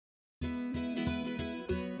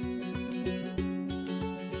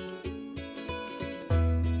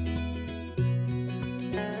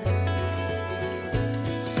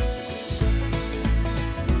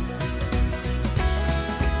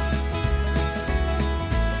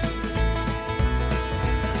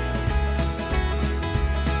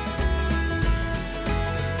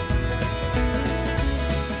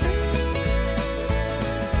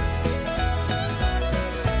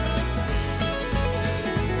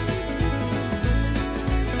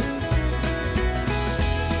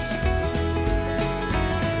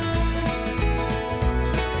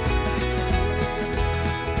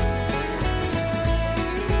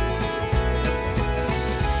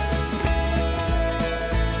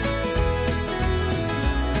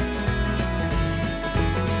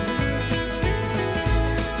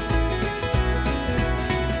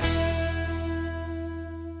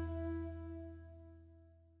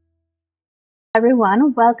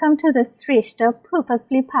Everyone, welcome to the Sreshtha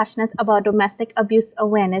Purposefully Passionate About Domestic Abuse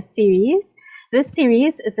Awareness series. This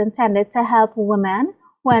series is intended to help women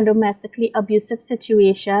who are in domestically abusive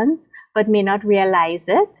situations but may not realize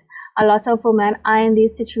it. A lot of women are in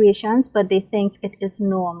these situations but they think it is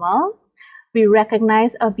normal. We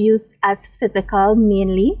recognize abuse as physical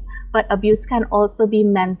mainly, but abuse can also be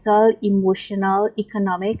mental, emotional,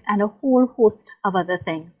 economic, and a whole host of other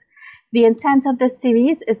things. The intent of this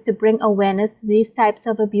series is to bring awareness to these types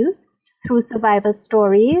of abuse through survivor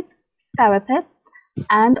stories, therapists,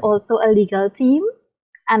 and also a legal team.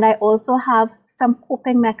 And I also have some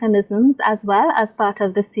coping mechanisms as well as part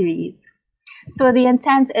of the series. So the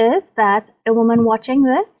intent is that a woman watching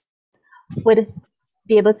this would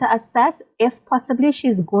be able to assess if possibly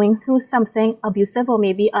she's going through something abusive or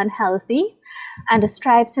maybe unhealthy, and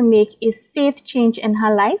strive to make a safe change in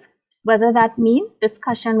her life, whether that means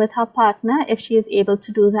discussion with her partner if she is able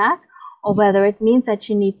to do that, or whether it means that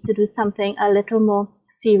she needs to do something a little more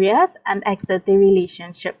serious and exit the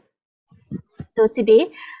relationship. So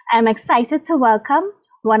today I'm excited to welcome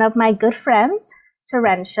one of my good friends,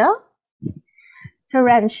 Terentia.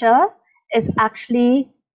 Terentia is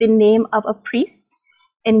actually the name of a priest.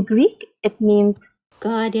 In Greek, it means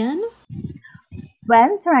guardian.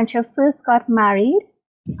 When Terentia first got married,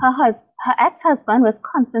 her ex-husband was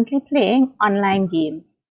constantly playing online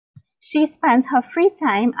games. She spent her free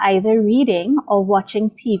time either reading or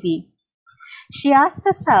watching TV. She thought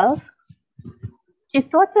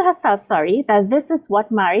to herself, that this is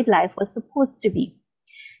what married life was supposed to be.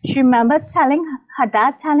 She remembered her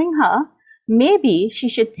dad telling her maybe she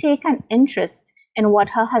should take an interest in what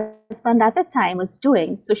her husband at the time was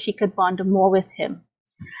doing so she could bond more with him.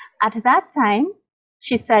 At that time,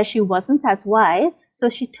 she said she wasn't as wise, so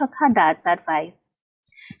she took her dad's advice.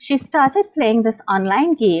 She started playing this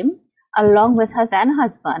online game along with her then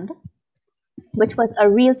husband, which was a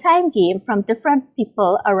real-time game from different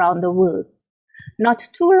people around the world. Not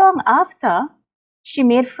too long after, she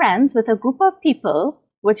made friends with a group of people,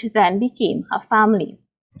 which then became her family.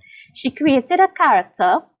 She created a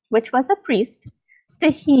character, which was a priest, to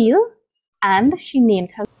heal, and she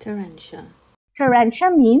named her Terentia. Terentia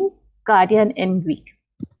means guardian in Greek.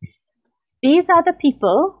 These are the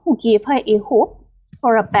people who gave her a hope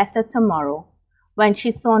for a better tomorrow when she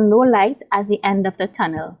saw no light at the end of the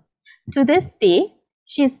tunnel. To this day,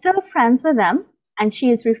 she is still friends with them, and she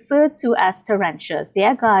is referred to as Terentia,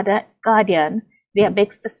 their guardian, their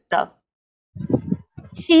big sister.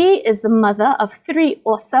 She is the mother of 3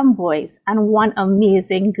 awesome boys and 1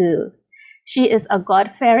 amazing girl. She is a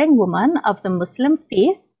God-fearing woman of the Muslim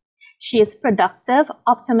faith. She is productive,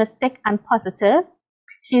 optimistic, and positive.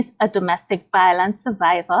 She is a domestic violence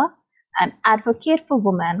survivor, an advocate for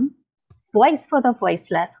women, voice for the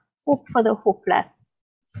voiceless, hope for the hopeless,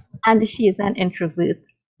 and she is an introvert.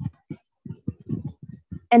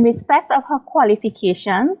 In respect of her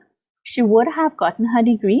qualifications, she would have gotten her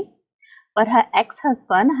degree, but her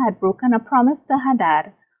ex-husband had broken a promise to her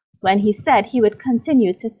dad when he said he would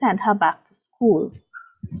continue to send her back to school.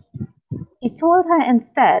 He told her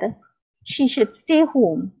instead she should stay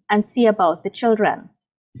home and see about the children.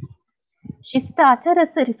 She started a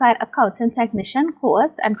certified accountant technician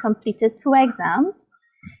course and completed 2 exams.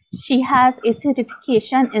 She has a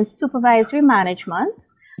certification in supervisory management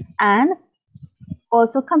and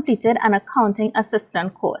also completed an accounting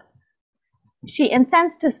assistant course. She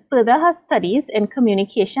intends to further her studies in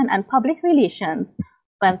communication and public relations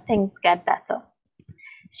when things get better.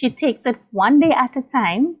 She takes it one day at a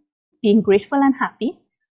time, being grateful and happy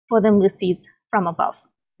for the mercies from above.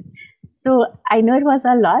 So I know it was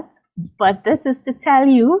a lot, but this is to tell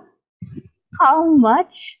you how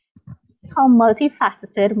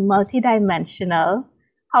multifaceted, multidimensional,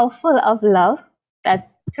 how full of love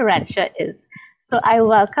that Terentia is. So I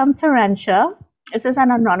welcome Terentia. This is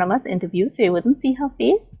an anonymous interview, so you wouldn't see her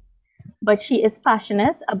face, but she is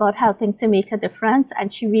passionate about helping to make a difference,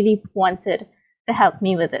 and she really wanted to help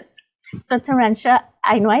me with this. So Terentia,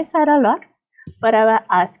 I know I said a lot, but I will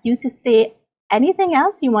ask you to say anything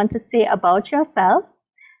else you want to say about yourself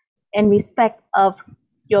in respect of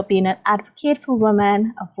your being an advocate for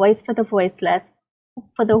women, a voice for the voiceless,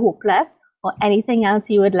 for the hopeless, or anything else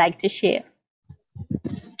you would like to share.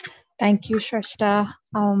 Thank you, Sreshtha.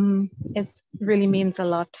 It really means a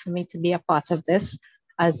lot for me to be a part of this.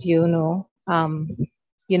 As you know,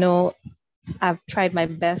 I've tried my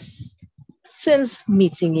best since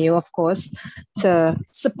meeting you, of course, to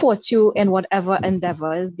support you in whatever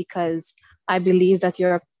endeavors, because I believe that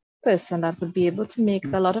you're a person that would be able to make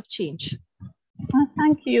a lot of change. Oh,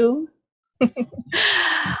 thank you.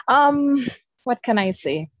 What can I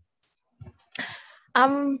say?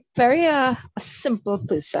 I'm very a simple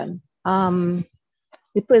person. The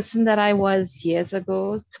person that I was years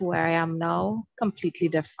ago to where I am now, completely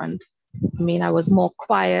different. I mean, I was more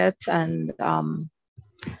quiet and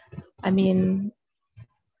I mean,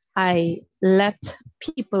 I let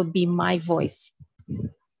people be my voice.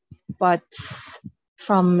 But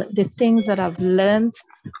from the things that I've learned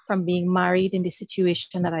from being married in the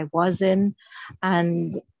situation that I was in,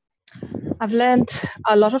 and I've learned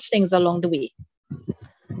a lot of things along the way.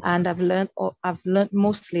 And I've learned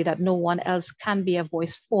mostly that no one else can be a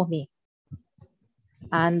voice for me.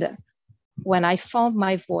 And when I found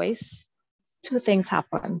my voice, two things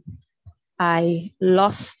happened. I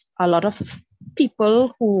lost a lot of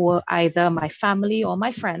people who were either my family or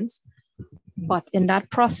my friends. But in that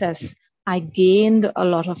process, I gained a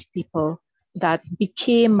lot of people that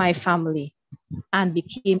became my family and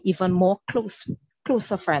became even more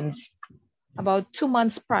closer friends. About 2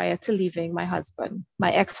 months prior to leaving my husband,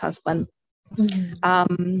 my ex-husband,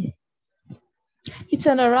 he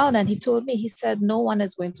turned around and he told me, he said, no one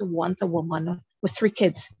is going to want a woman with 3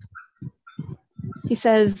 kids. He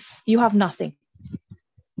says, you have nothing.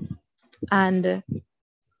 And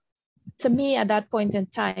to me, at that point in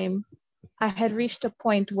time, I had reached a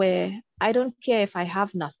point where I don't care if I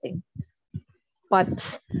have nothing,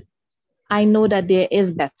 but I know that there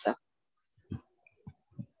is better.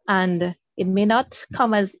 And it may not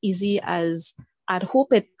come as easy as I'd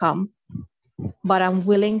hope it come, but I'm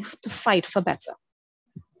willing to fight for better.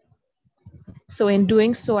 So in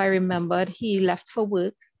doing so, I remembered he left for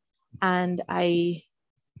work and I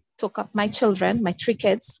took up my children, my 3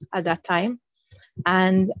 kids at that time,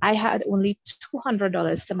 and I had only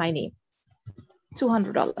 $200 to my name,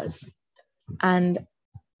 $200. And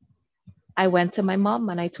I went to my mom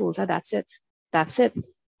and I told her, that's it.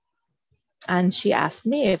 And she asked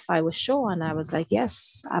me if I was sure. And I was like,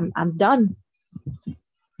 yes, I'm done.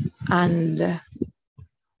 And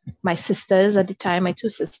my sisters at the time, my 2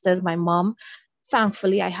 sisters, my mom,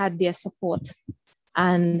 thankfully I had their support.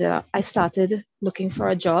 And I started looking for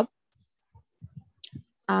a job.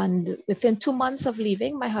 And within 2 months of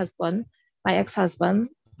leaving my husband, my ex-husband,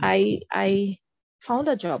 I found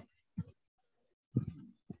a job.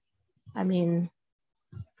 I mean,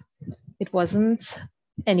 it wasn't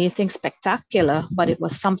anything spectacular, but it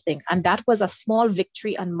was something. And that was a small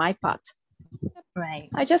victory on my part. Right.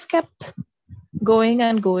 I just kept going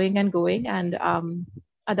and going and going. And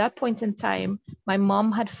at that point in time, my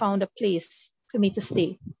mom had found a place for me to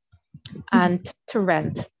stay and to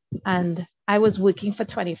rent. And I was working for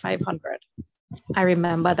 $2,500. I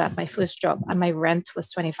remember that my first job and my rent was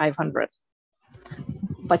 $2,500.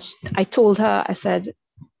 But I told her, I said,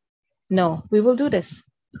 no, we will do this.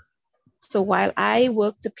 So while I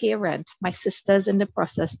worked to pay rent, my sisters in the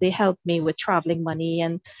process, they helped me with traveling money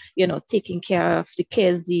and, taking care of the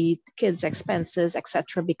kids' expenses,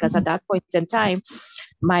 etc. Because at that point in time,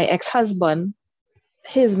 my ex-husband,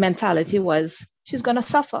 his mentality was, she's going to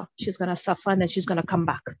suffer. She's going to suffer and then she's going to come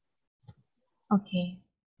back. Okay.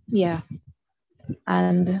 Yeah.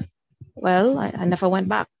 And well, I never went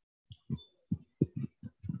back.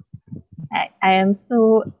 I am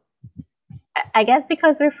so, I guess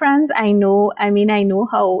because we're friends, I know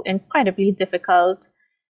how incredibly difficult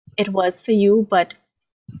it was for you, but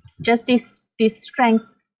just this strength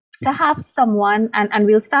to have someone, and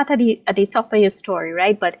we'll start at the top of your story,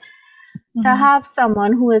 right? But to have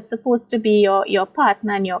someone who is supposed to be your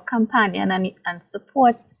partner and your companion and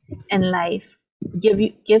support in life,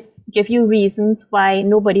 give you reasons why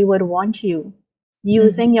nobody would want you,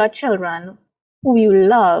 using your children who you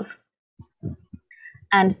love,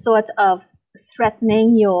 and sort of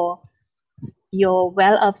threatening your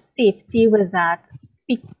well of safety with that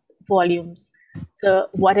speaks volumes to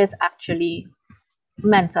what is actually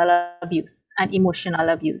mental abuse and emotional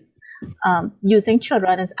abuse. Using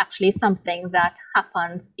children is actually something that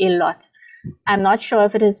happens a lot. I'm not sure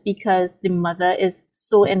if it is because the mother is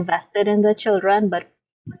so invested in the children, but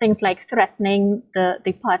things like threatening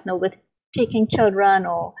the partner with taking children,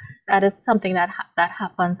 or that is something that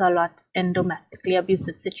happens a lot in domestically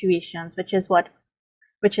abusive situations, which is what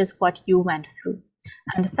you went through.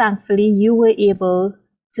 And thankfully you were able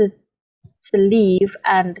to leave.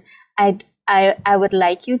 And I would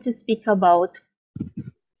like you to speak about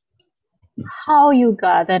how you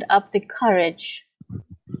gathered up the courage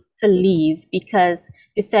to leave, because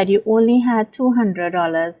you said you only had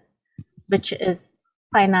 $200, which is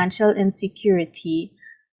financial insecurity.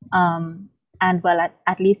 And well,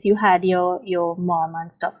 at least you had your mom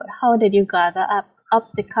and stuff. But how did you gather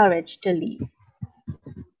up the courage to leave?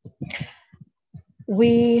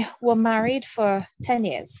 We were married for 10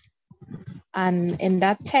 years. And in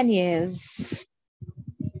that 10 years,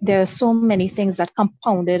 there are so many things that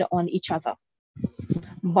compounded on each other.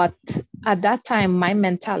 But at that time, my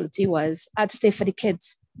mentality was I'd stay for the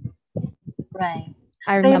kids. Right.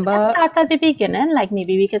 I So you can remember, start at the beginning, like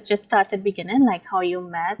maybe we could just start at the beginning, like how you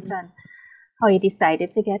met and how you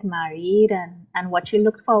decided to get married and what you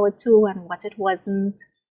looked forward to and what it wasn't.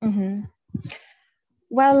 mhm.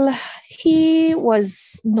 Well, he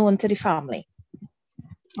was known to the family.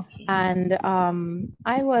 Okay. And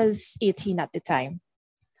I was 18 at the time.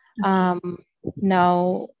 Okay.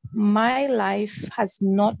 Now, my life has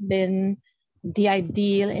not been the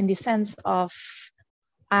ideal in the sense of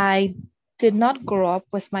I did not grow up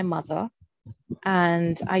with my mother,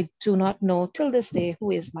 and I do not know till this day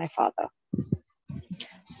who is my father.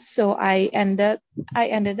 So I ended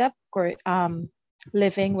up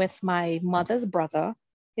living with my mother's brother,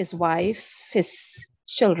 his wife, his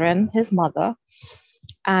children, his mother,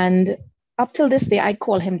 and up till this day I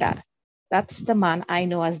call him dad. That's the man I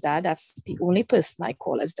know as dad. That's the only person I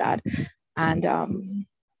call as dad. And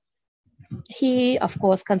he, of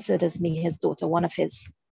course, considers me his daughter, one of his.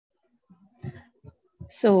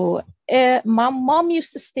 So my mom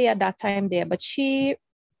used to stay at that time there, but she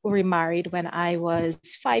remarried when I was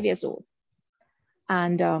 5 years old.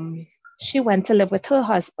 And she went to live with her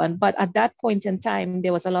husband. But at that point in time,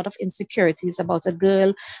 there was a lot of insecurities about a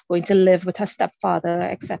girl going to live with her stepfather,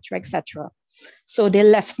 etc., etc. So they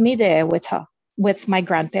left me there with her, with my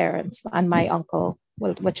grandparents and my uncle,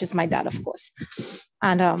 well, which is my dad, of course.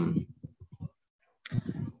 And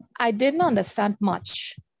I didn't understand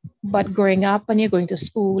much. But growing up and you're going to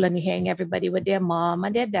school and you're hearing everybody with their mom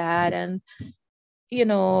and their dad, and you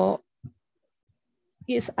know,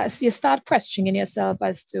 as you start questioning yourself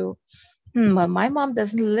as to, well, my mom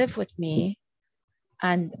doesn't live with me.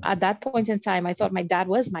 And at that point in time, I thought my dad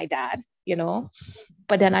was my dad,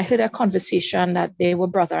 But then I heard a conversation that they were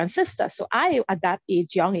brother and sister. So I, at that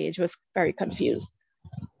age, young age, was very confused.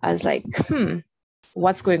 I was like,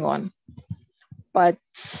 what's going on? But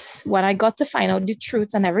when I got to find out the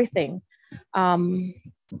truth and everything,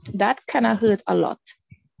 that kind of hurt a lot.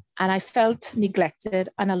 And I felt neglected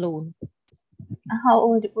and alone. How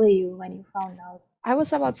old were you when you found out? I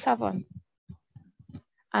was about 7.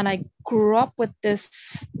 And I grew up with this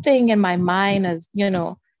thing in my mind as,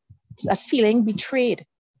 a feeling betrayed,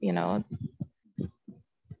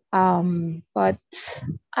 But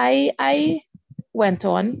I went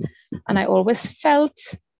on, and I always felt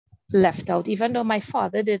left out, even though my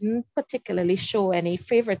father didn't particularly show any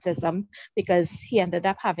favoritism because he ended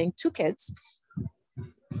up having 2 kids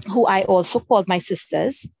who I also called my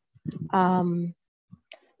sisters.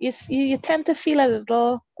 You tend to feel a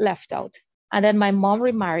little left out. And then my mom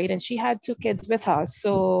remarried and she had 2 kids with her.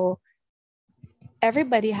 So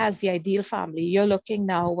everybody has the ideal family. You're looking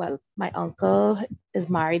now, well, my uncle is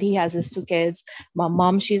married. He has his 2 kids. My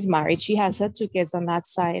mom, she's married. She has her 2 kids on that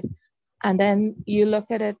side. And then you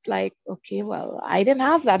look at it like, okay, well, I didn't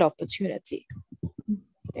have that opportunity,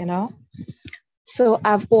 So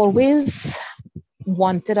I've always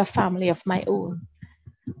wanted a family of my own.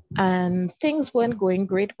 And things weren't going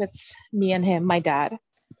great with me and him, my dad.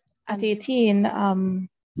 At 18,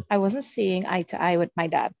 I wasn't seeing eye to eye with my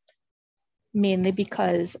dad, mainly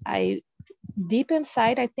because deep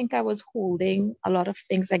inside, I think I was holding a lot of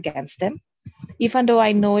things against him, even though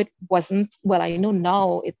I know it wasn't, well, I know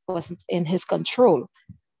now it wasn't in his control.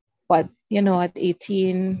 But, at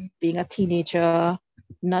 18, being a teenager,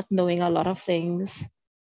 not knowing a lot of things.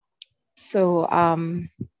 So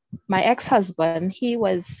my ex-husband, he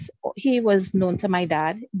was known to my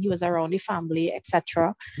dad. He was around the family,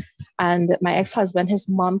 etc. And my ex-husband, his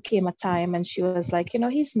mom came a time and she was like,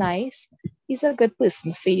 he's nice. He's a good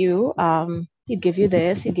person for you. He'd give you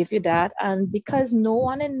this, he'd give you that. And because no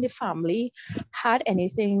one in the family had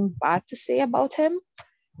anything bad to say about him,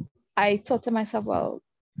 I thought to myself, well,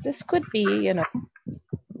 this could be,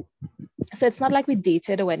 So it's not like we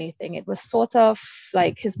dated or anything. It was sort of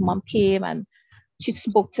like his mom came and she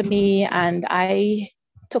spoke to me, and I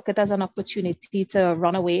took it as an opportunity to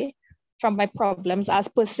run away from my problems as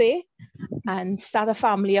per se and start a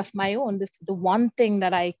family of my own, the one thing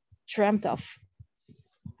that I dreamt of.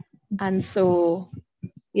 And so,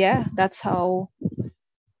 yeah, that's how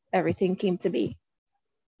everything came to be.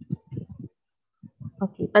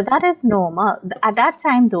 Okay, but that is normal. At that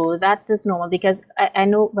time, though, that is normal because I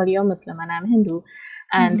know, well, you're Muslim and I'm Hindu.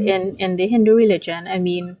 And in the Hindu religion, I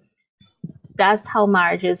mean, that's how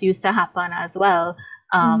marriages used to happen as well.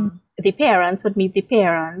 The parents would meet the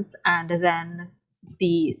parents, and then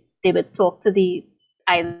they would talk to the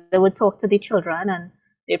children, and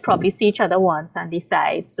they'd probably see each other once and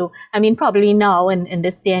decide. So, I mean, probably now in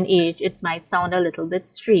this day and age, it might sound a little bit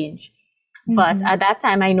strange. But at that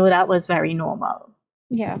time, I know that was very normal.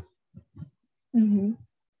 Yeah. Mm-hmm.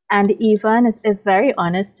 And even is very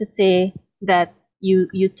honest to say that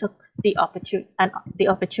you took the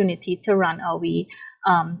opportunity to run away.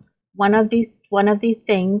 One of the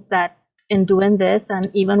things that in doing this and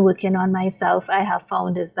even working on myself, I have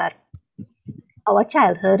found is that our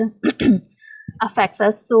childhood affects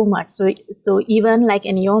us so much. So even like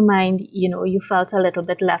in your mind, you felt a little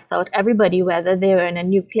bit left out. Everybody, whether they were in a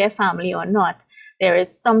nuclear family or not, there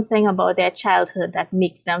is something about their childhood that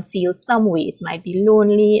makes them feel some way. It might be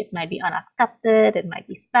lonely, it might be unaccepted, it might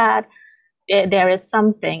be sad. There is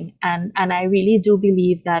something, and I really do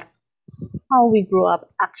believe that how we grow up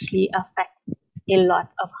actually affects a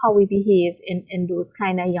lot of how we behave in those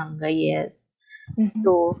kind of younger years.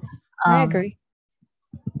 So I agree.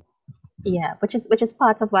 Yeah, which is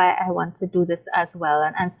part of why I want to do this as well,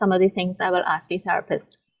 and some of the things I will ask the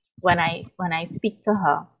therapist when I speak to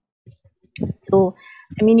her. So,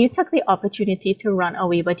 I mean, you took the opportunity to run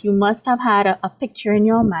away, but you must have had a picture in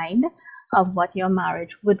your mind of what your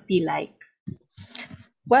marriage would be like.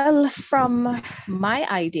 Well, from my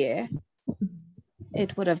idea,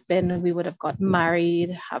 it would have been we would have got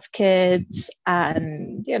married, have kids,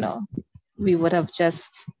 and we would have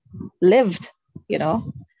just lived.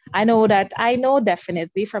 I know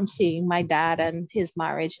definitely from seeing my dad and his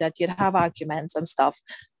marriage that you'd have arguments and stuff.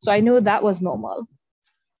 So I knew that was normal.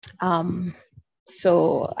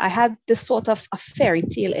 So I had this sort of a fairy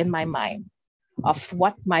tale in my mind of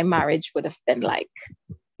what my marriage would have been like.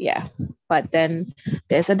 Yeah. But then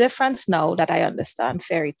there's a difference now that I understand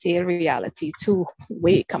fairy tale, reality, two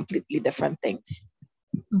way completely different things.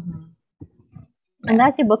 Mm-hmm. And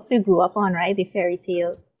that's the books we grew up on, right? The fairy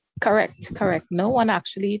tales. Correct. No one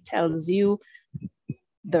actually tells you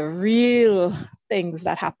the real things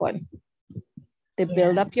that happen. They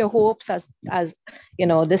build up your hopes as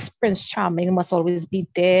this Prince Charming must always be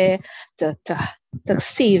there to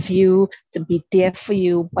save you, to be there for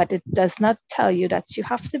you, but it does not tell you that you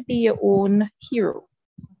have to be your own hero.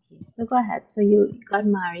 Okay, so go ahead. So you got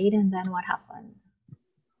married, and then what happened?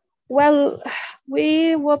 Well,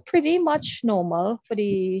 we were pretty much normal for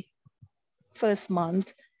the first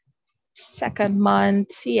month. Second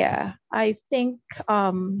month, yeah, I think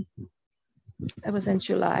it was in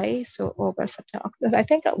July, so August, September. I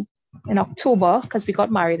think in October, because we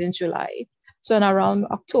got married in July. So in around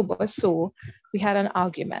October, so we had an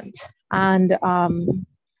argument, and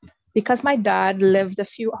because my dad lived a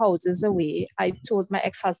few houses away, I told my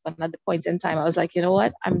ex-husband at the point in time, I was like, you know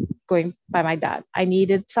what, I'm going by my dad. I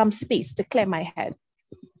needed some space to clear my head.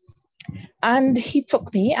 And he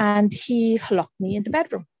took me and he locked me in the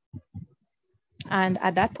bedroom. And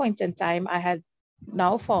at that point in time, I had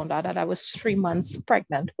now found out that I was 3 months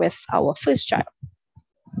pregnant with our first child.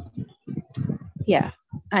 Yeah.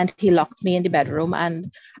 And he locked me in the bedroom,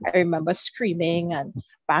 and I remember screaming and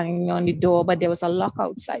banging on the door, but there was a lock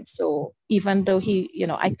outside. So even though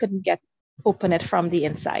I couldn't open it from the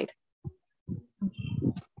inside.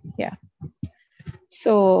 Yeah.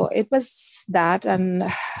 So it was that. And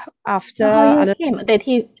after... So how you came? Did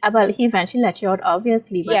he, well, he eventually let you out,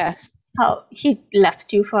 obviously, but yes. How he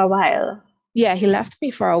left you for a while? Yeah, he left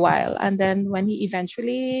me for a while. And then when he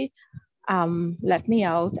eventually let me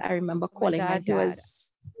out, I remember calling my dad. He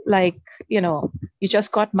was like, you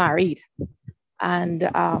just got married. And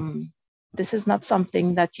this is not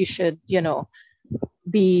something that you should,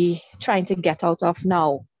 be trying to get out of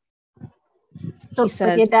now. So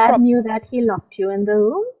but your dad knew that he locked you in the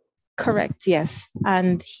room? Correct, yes.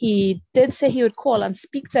 And he did say he would call and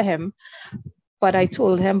speak to him. But I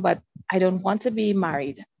told him, but I don't want to be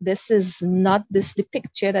married. This is not the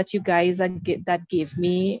picture that you guys that gave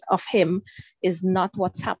me of him is not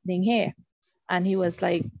what's happening here. And he was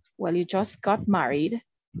like, well, you just got married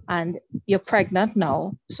and you're pregnant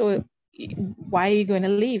now. So why are you going to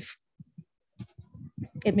leave?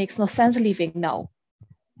 It makes no sense leaving now.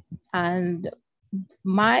 And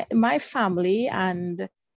my family, and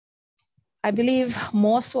I believe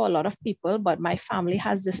more so a lot of people, but my family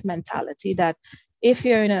has this mentality that if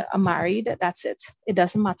you're in a married, that's it. It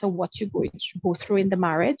doesn't matter what you go through in the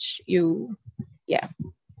marriage. Yeah,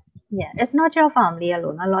 it's not your family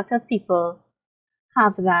alone. A lot of people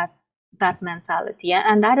have that mentality,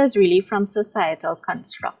 and that is really from societal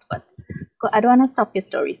construct. But I don't want to stop your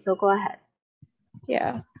story, so go ahead.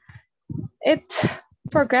 Yeah, it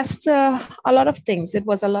progressed a lot of things. It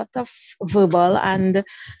was a lot of verbal, and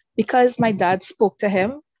because my dad spoke to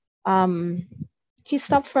him, he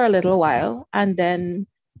stopped for a little while, and then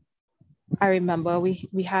I remember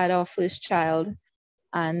we had our first child,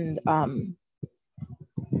 and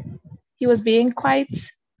he was being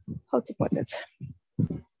quite, how to put it,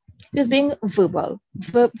 He was being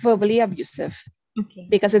verbally abusive. Okay.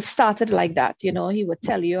 Because it started like that, you know, he would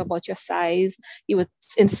tell you about your size, he would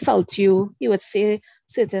insult you, he would say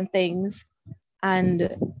certain things.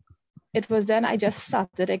 And it was then I just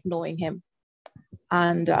started ignoring him.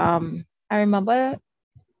 And I remember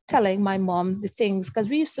telling my mom the things, because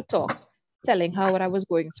we used to talk, telling her what I was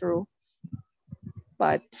going through.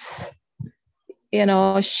 But, you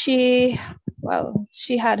know, she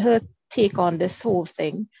had her take on this whole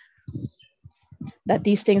thing, that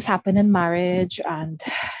these things happen in marriage and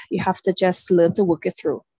you have to just learn to work it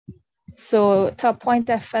through. So to a point,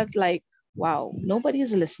 I felt like, wow, nobody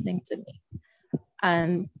is listening to me.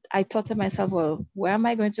 And I thought to myself, well, where am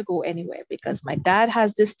I going to go anywhere? Because my dad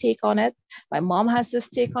has this take on it, my mom has this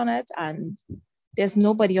take on it, and there's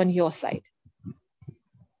nobody on your side.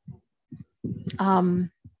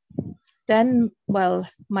 Then, well,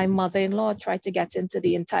 my mother-in-law tried to get into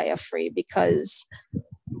the entire fray because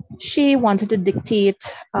she wanted to dictate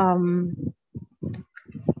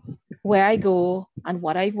where I go and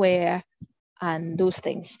what I wear and those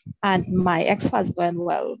things. And my ex-husband,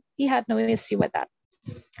 well, he had no issue with that.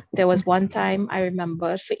 There was one time I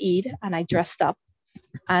remember for Eid, and I dressed up,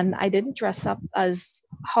 and I didn't dress up as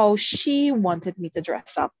how she wanted me to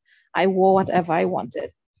dress up. I wore whatever I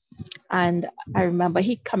wanted. And I remember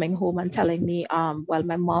he coming home and telling me, well,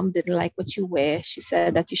 my mom didn't like what you wear. She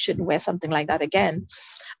said that you shouldn't wear something like that again.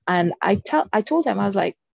 And I told him, I was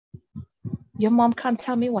like, your mom can't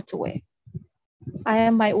tell me what to wear. I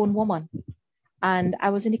am my own woman. And I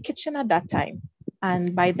was in the kitchen at that time.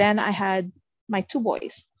 And by then I had my 2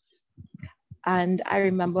 boys. And I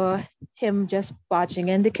remember him just barging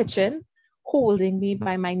in the kitchen, holding me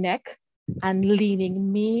by my neck and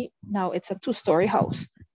leaning me. Now it's a 2-story house.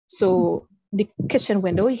 So the kitchen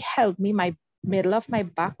window, he held me, my middle of my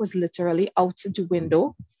back was literally out the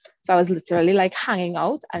window. So I was literally like hanging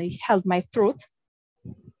out, and he held my throat.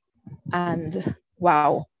 And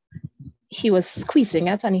wow, he was squeezing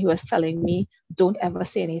it, and he was telling me, don't ever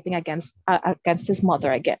say anything against his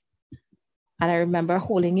mother again. And I remember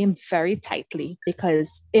holding him very tightly,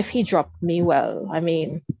 because if he dropped me, well, I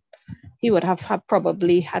mean, he would have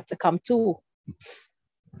probably had to come too.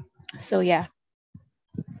 So yeah.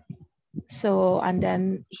 So, and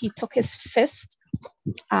then he took his fist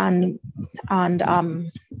and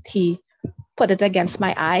he put it against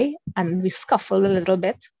my eye, and we scuffled a little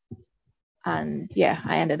bit. And yeah,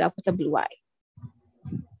 I ended up with a blue eye.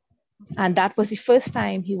 And that was the first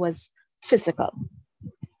time he was physical.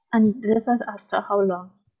 And this was after how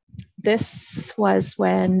long? This was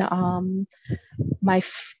when my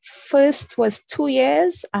first was 2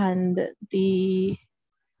 years, and the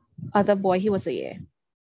other boy, he was a year.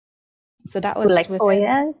 So that was like 4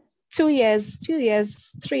 years? 2 years,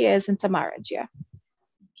 3 years into marriage, yeah.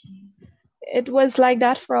 It was like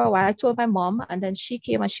that for a while. I told my mom, and then she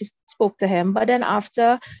came and she spoke to him. But then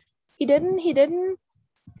after, he didn't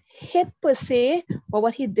hit per se, but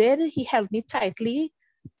what he did, he held me tightly,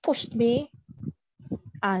 pushed me,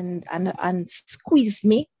 and squeezed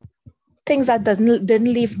me. Things that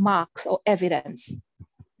didn't leave marks or evidence.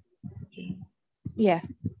 Okay. Yeah.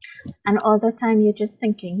 And all the time you're just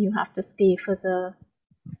thinking you have to stay for the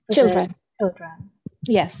children.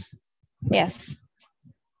 Yes.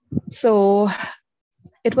 So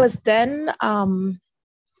it was then,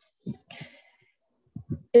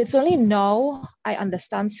 it's only now I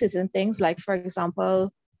understand certain things. Like, for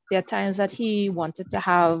example, there are times that he wanted to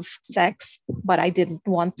have sex, but I didn't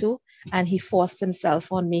want to, and he forced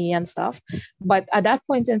himself on me and stuff. But at that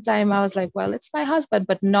point in time, I was like, well, it's my husband.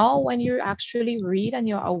 But now when you actually read and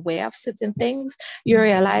you're aware of certain things, you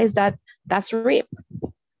realize that that's rape.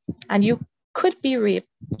 And you could be raped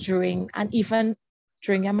during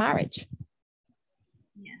your marriage.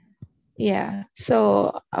 Yeah.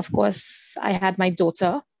 So, of course, I had my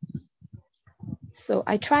daughter. So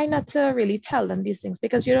I try not to really tell them these things,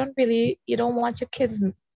 because you don't want your kids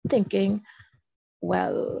thinking,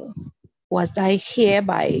 well, was I here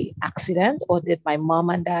by accident, or did my mom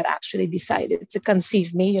and dad actually decided to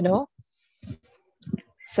conceive me, you know?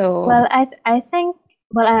 So. Well, I think,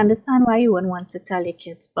 well, I understand why you wouldn't want to tell your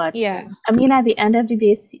kids, but yeah. I mean, at the end of the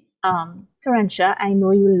day, Terentia, I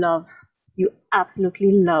know you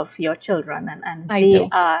absolutely love your children, and they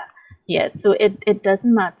are, yes, so it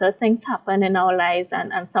doesn't matter. Things happen in our lives,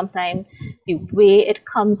 and sometimes the way it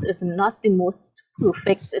comes is not the most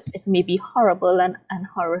perfect. It may be horrible and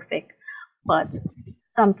horrific, but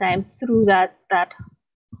sometimes through that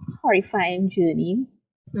horrifying journey,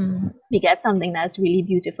 we get something that's really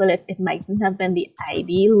beautiful. It mightn't have been the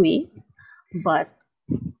ideal way, but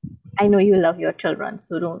I know you love your children,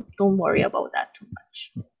 so don't worry about that too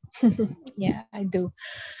much. Yeah, I do.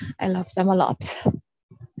 I love them a lot.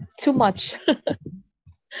 Too much.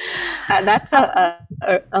 That's a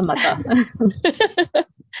mother.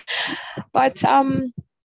 But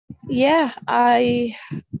yeah, I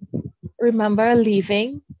remember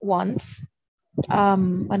leaving once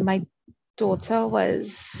when my daughter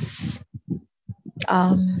was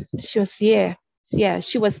she was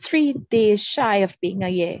she was 3 days shy of being a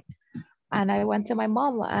year. And I went to my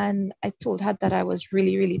mom and I told her that I was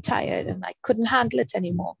really, really tired and I couldn't handle it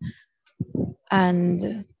anymore.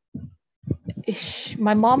 And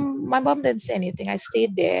my mom didn't say anything. I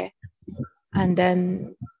stayed there. And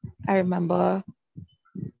then I remember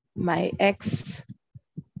my ex,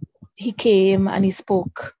 he came and he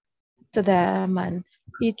spoke to them and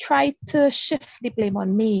he tried to shift the blame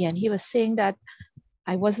on me. And he was saying that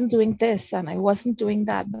I wasn't doing this and I wasn't doing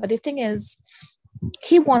that. But the thing is,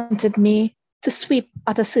 he wanted me to sweep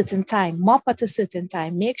at a certain time, mop at a certain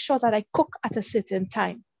time, make sure that I cook at a certain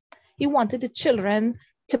time. He wanted the children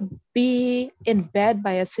to be in bed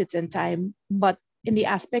by a certain time, but in the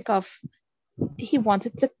aspect of he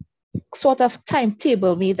wanted to sort of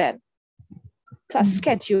timetable me then to a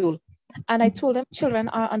schedule. And I told him children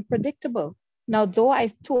are unpredictable. Now, though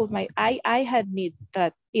I told I had made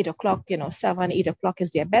that 8 o'clock, 7, 8 o'clock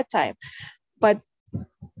is their bedtime. But,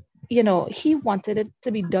 he wanted it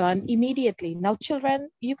to be done immediately. Now, children,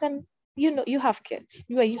 you can, you have kids,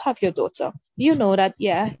 you have your daughter. You know that,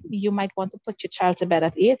 yeah, you might want to put your child to bed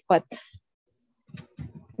at 8, but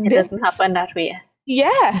it doesn't happen that way.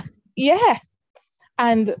 Yeah.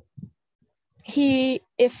 And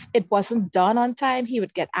if it wasn't done on time, he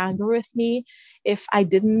would get angry with me. If I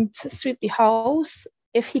didn't sweep the house,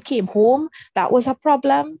 if he came home, that was a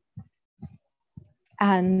problem.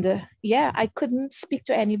 And I couldn't speak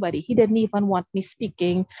to anybody. He didn't even want me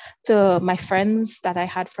speaking to my friends that I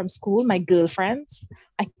had from school, my girlfriends.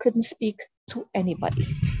 I couldn't speak to anybody.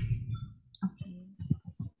 Okay.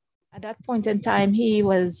 At that point in time, he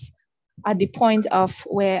was at the point of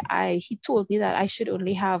where he told me that I should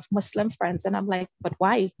only have Muslim friends. And I'm like, but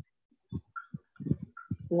why?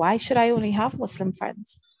 Why should I only have Muslim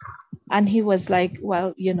friends? And he was like,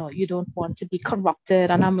 well, you don't want to be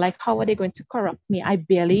corrupted. And I'm like, how are they going to corrupt me? I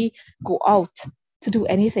barely go out to do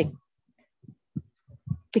anything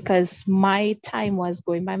because my time was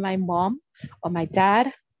going by my mom or my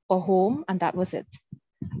dad or home, and that was it.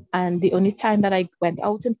 And the only time that I went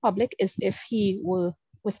out in public is if he were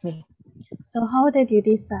with me. So how did you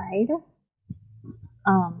decide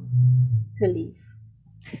to leave?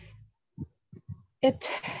 It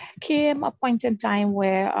came a point in time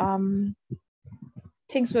where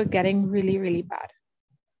things were getting really, really bad.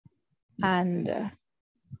 And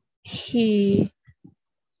he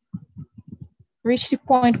reached the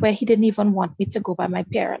point where he didn't even want me to go by my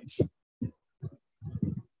parents.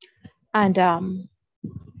 And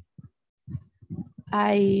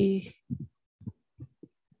I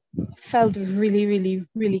felt really, really,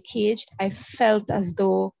 really caged. I felt as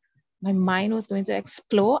though my mind was going to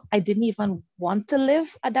explode. I didn't even want to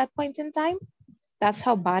live at that point in time. That's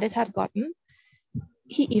how bad it had gotten.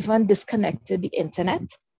 He even disconnected the internet.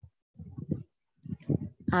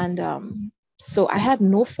 And so I had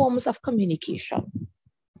no forms of communication.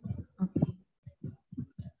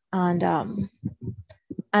 And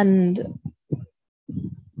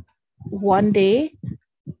one day,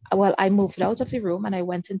 I moved out of the room and I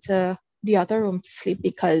went into the other room to sleep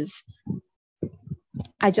because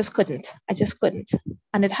I just couldn't.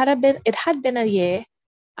 And it had been a year,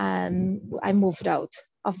 and I moved out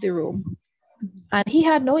of the room. And he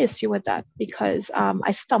had no issue with that because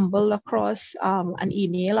I stumbled across an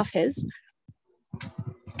email of his.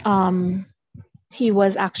 He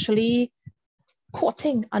was actually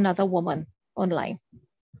courting another woman online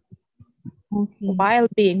while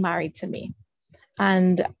being married to me.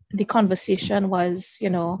 And the conversation was,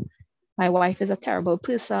 my wife is a terrible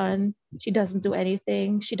person. She doesn't do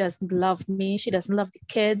anything. She doesn't love me. She doesn't love the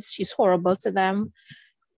kids. She's horrible to them.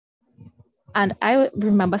 And I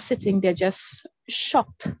remember sitting there just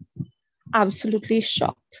shocked, absolutely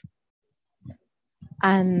shocked.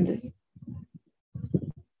 And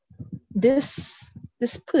this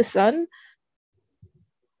person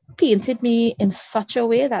painted me in such a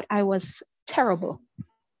way that I was terrible.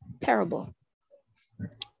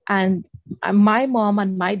 And my mom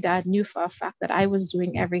and my dad knew for a fact that I was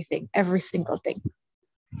doing everything, every single thing.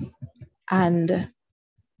 And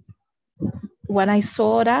when I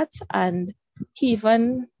saw that, and he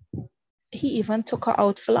even took her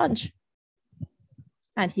out for lunch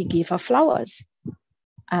and he gave her flowers.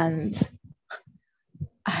 And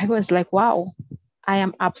I was like, wow, I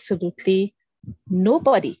am absolutely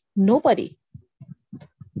nobody.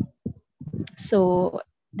 So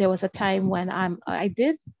there was a time when I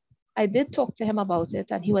did talk to him about it,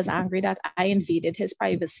 and he was angry that I invaded his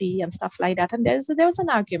privacy and stuff like that. And there was an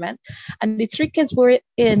argument, and the three kids were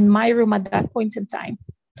in my room at that point in time.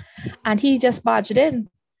 And he just barged in,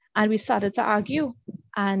 and we started to argue.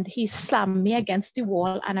 And he slammed me against the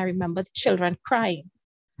wall, and I remember the children crying.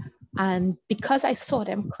 And because I saw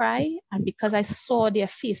them cry, and because I saw their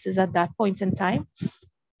faces at that point in time,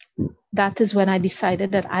 that is when I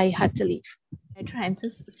decided that I had to leave. I'm trying to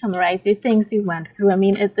summarize the things you went through. I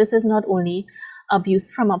mean, this is not only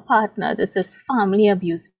abuse from a partner, this is family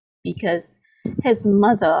abuse, because his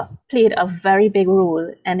mother played a very big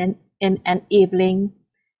role in enabling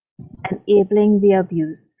the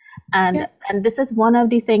abuse. And this is one of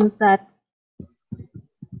the things that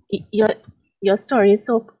your story is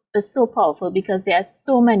so powerful, because there are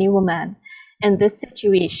so many women in this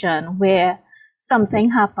situation where something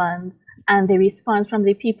happens and the response from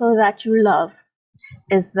the people that you love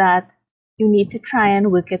is that you need to try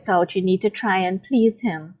and work it out, you need to try and please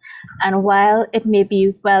him. And while it may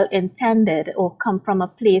be well intended or come from a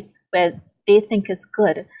place where they think is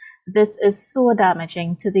good, this is so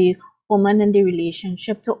damaging to the woman in the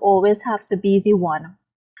relationship to always have to be the one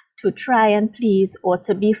to try and please, or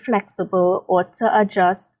to be flexible, or to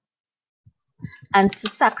adjust, and to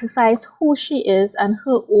sacrifice who she is and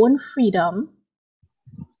her own freedom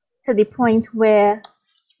to the point where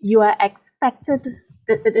you are expected,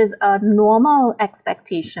 it is a normal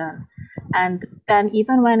expectation. And then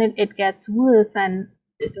even when it gets worse, and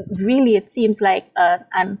really it seems like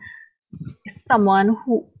someone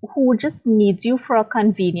who just needs you for a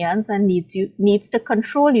convenience and needs to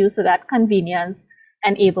control you, so that convenience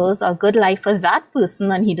enables a good life for that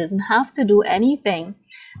person and he doesn't have to do anything.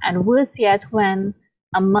 And worse yet, when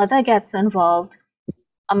a mother gets involved,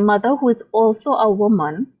 a mother who is also a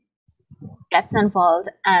woman gets involved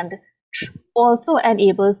and also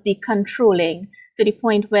enables the controlling to the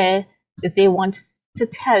point where they want to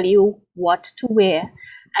tell you what to wear.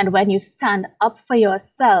 And when you stand up for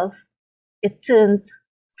yourself, it turns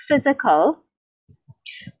physical.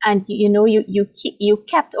 And you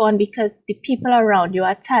kept on because the people around you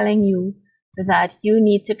are telling you that you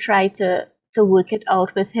need to try to work it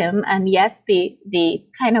out with him. And yes, they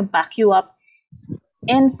kind of back you up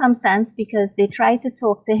in some sense, because they try to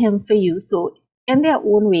talk to him for you. So in their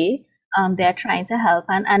own way, they're trying to help.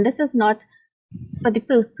 And this is not, for the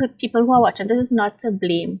people who are watching, this is not to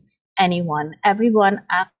blame anyone. Everyone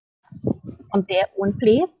acts from their own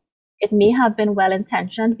place. It may have been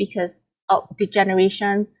well-intentioned because of the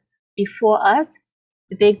generations before us,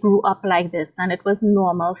 they grew up like this and it was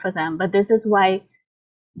normal for them. But this is why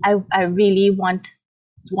I really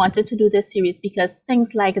wanted to do this series, because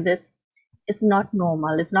things like this is not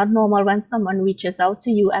normal. It's not normal when someone reaches out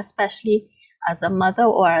to you, especially as a mother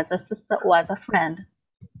or as a sister or as a friend.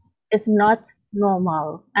 It's not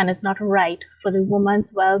normal, and it's not right for the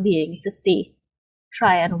woman's well-being to say,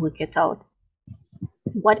 try and work it out.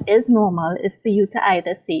 What is normal is for you to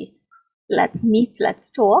either say, let's meet, let's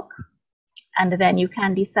talk, and then you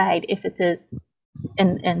can decide if it is,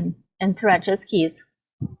 in Terentia's case,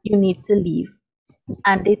 you need to leave.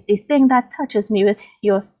 And the thing that touches me with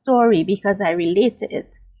your story, because I relate to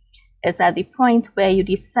it, is at the point where you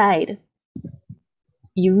decide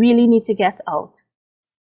you really need to get out,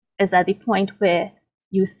 is at the point where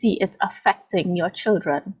you see it affecting your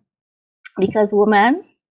children. Because women,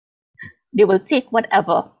 they will take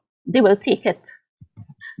whatever, they will take it.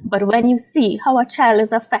 But when you see how a child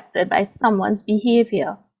is affected by someone's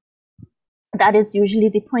behavior, that is usually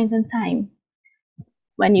the point in time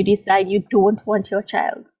when you decide you don't want your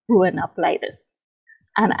child growing up like this.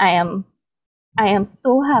 And I am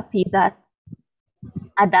so happy that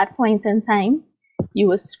at that point in time, you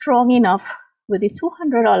were strong enough with the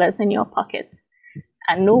 $200 in your pocket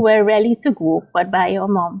and nowhere really to go but by your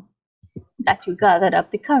mom, that you gathered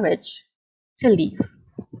up the courage to leave.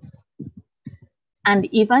 And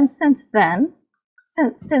even since then,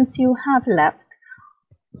 since you have left,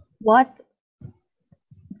 what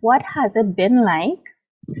has it been like?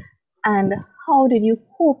 And how did you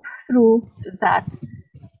cope through that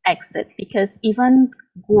exit? Because even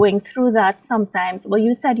going through that sometimes, well,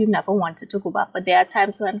 you said you never wanted to go back, but there are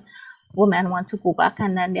times when women want to go back,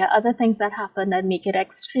 and then there are other things that happen that make it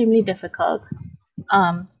extremely difficult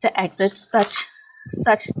to exit, such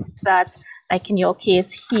that, like in your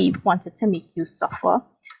case, he wanted to make you suffer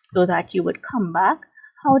so that you would come back.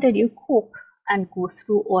 How did you cope and go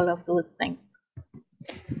through all of those things?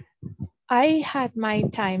 I had my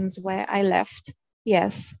times where I left,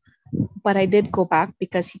 yes, but I did go back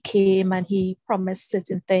because he came and he promised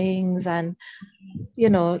certain things, and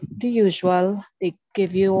the usual. They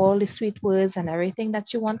give you all the sweet words and everything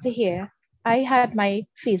that you want to hear. I had my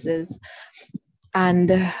phases,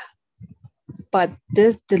 and but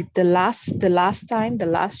the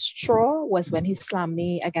last straw was when he slammed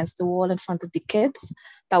me against the wall in front of the kids.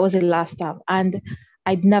 That was the last time, and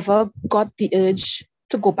I'd never got the urge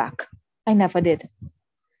to go back. I never did,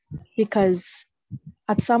 because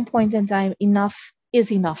at some point in time, enough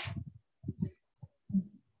is enough.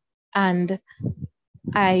 And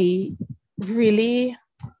I really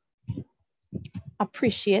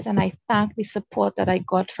appreciate and I thank the support that I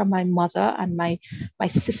got from my mother and my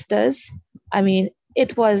sisters.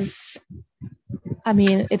 It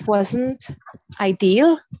wasn't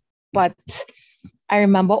ideal, but I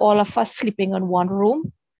remember all of us sleeping in one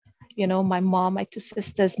room. My mom, my two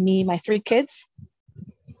sisters, me, my three kids.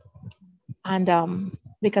 And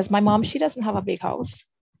because my mom, she doesn't have a big house,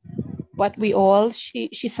 but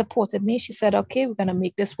she supported me. She said, okay, we're going to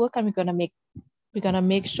make this work, and we're going to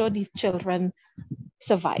make sure these children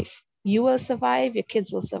survive. You will survive, your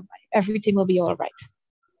kids will survive. Everything will be all right.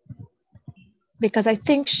 Because I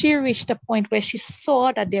think she reached a point where she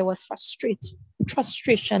saw that there was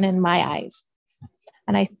frustration in my eyes.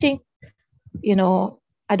 And I think,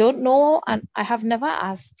 I don't know, and I have never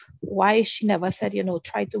asked why she never said,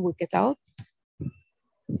 try to work it out.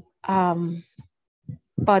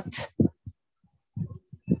 But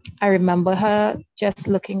I remember her just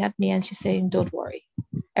looking at me and she's saying, don't worry,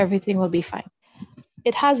 everything will be fine.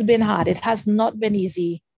 It has been hard. It has not been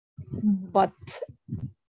easy, but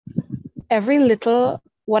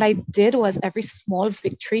what I did was every small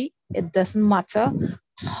victory, it doesn't matter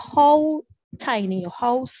how tiny or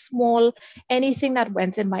how small, anything that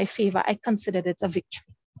went in my favor, I considered it a victory.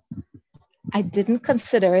 I didn't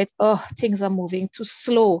consider it, things are moving too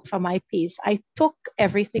slow for my pace. I took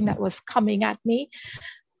everything that was coming at me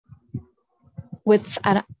with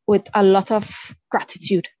a lot of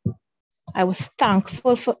gratitude. I was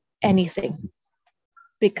thankful for anything,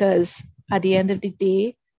 because at the end of the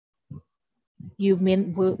day, you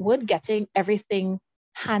weren't getting everything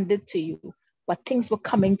handed to you, but things were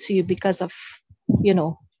coming to you because of,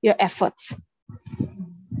 your efforts.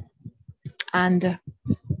 And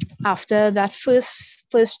after that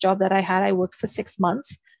first job that I had, I worked for 6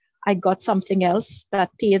 months. I got something else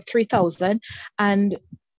that paid $3,000. And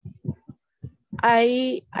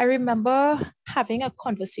I remember having a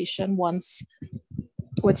conversation once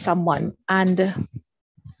with someone, and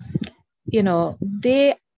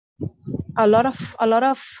a lot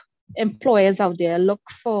of employers out there look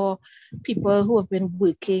for people who have been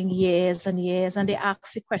working years and years, and they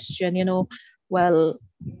ask the question, well,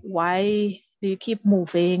 why do you keep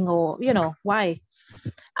moving, or why?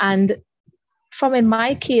 And in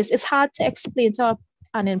my case, it's hard to explain to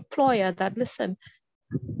an employer that, listen,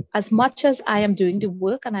 as much as I am doing the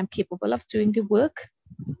work and I'm capable of doing the work,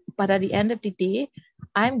 but at the end of the day,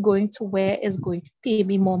 I'm going to where is going to pay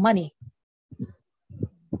me more money.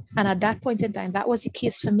 And at that point in time, that was the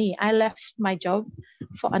case for me. I left my job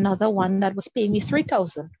for another one that was paying me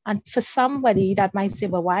 $3,000. And for somebody that might say,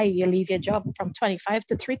 well, why you leave your job from 25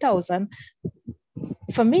 to 3,000?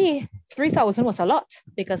 For me, 3,000 was a lot,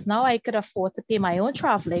 because now I could afford to pay my own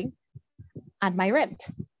traveling and my rent.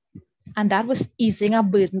 And that was easing a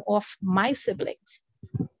burden off my siblings.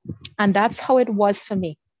 And that's how it was for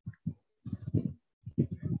me.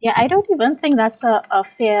 Yeah, I don't even think that's a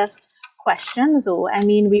fair question, though.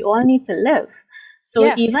 We all need to live. So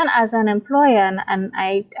yeah. Even as an employer, and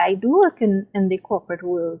I do work in the corporate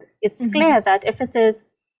world, it's clear that if it is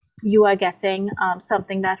you are getting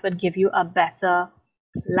something that would give you a better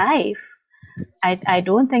life, I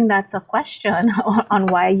don't think that's a question on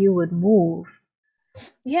why you would move.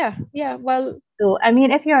 Yeah, well. So,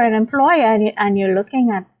 if you're an employer and you're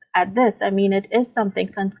looking at this, it is something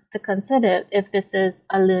to consider if this is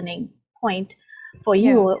a learning point for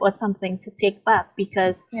you or something to take back,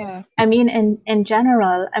 because in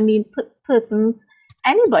general, persons,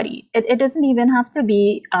 anybody, it doesn't even have to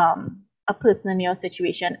be a person in your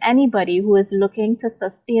situation, anybody who is looking to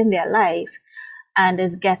sustain their life and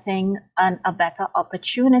is getting a better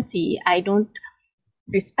opportunity, I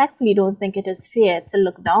respectfully don't think it is fair to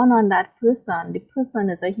look down on that person. The person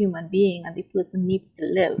is a human being and the person needs to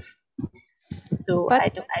live. So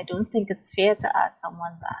I don't think it's fair to ask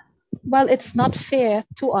someone that. Well, it's not fair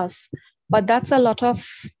to us, but that's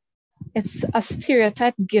it's a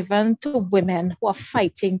stereotype given to women who are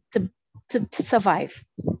fighting to survive.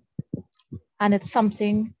 And it's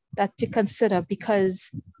something that to consider,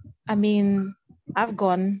 because I've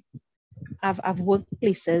worked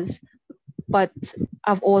places, but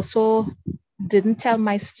I've also didn't tell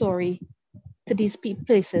my story to these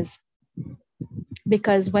places.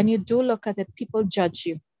 Because when you do look at it, people judge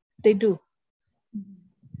you. They do.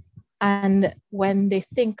 And when they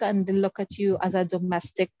think and they look at you as a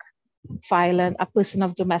person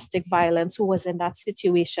of domestic violence who was in that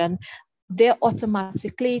situation, they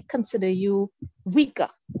automatically consider you weaker.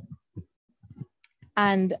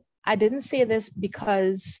 And I didn't say this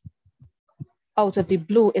because out of the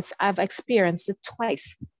blue, I've experienced it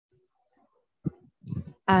twice.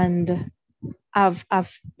 And I've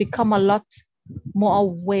become a lot more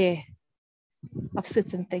aware of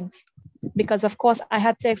certain things. Because of course I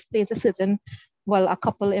had to explain to a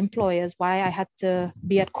couple employers why I had to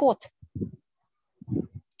be at court.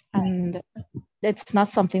 And it's not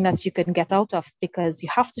something that you can get out of, because you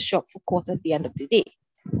have to show up for court at the end of the day.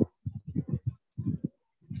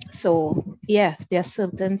 So yeah, there are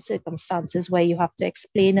certain circumstances where you have to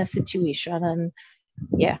explain a situation, and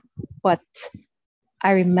yeah, but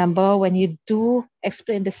I remember when you do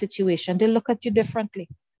explain the situation, they look at you differently.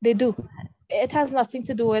 They do. It has nothing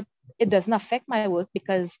to do with, it doesn't affect my work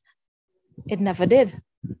because it never did.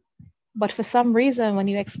 But for some reason, when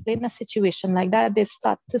you explain a situation like that, they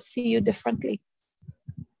start to see you differently.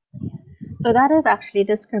 So that is actually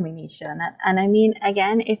discrimination. And I mean,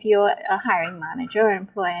 again, if you're a hiring manager or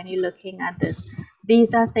employer and you're looking at this,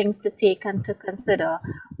 these are things to take and to consider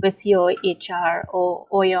with your HR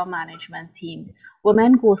or your management team.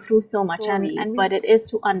 Women go through so much, but it is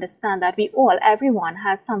to understand that everyone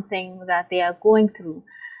has something that they are going through.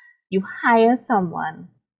 You hire someone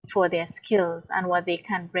for their skills and what they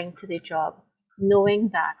can bring to the job, knowing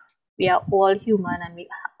that we are all human and we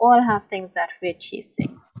all have things that we're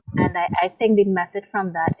chasing. And I think the message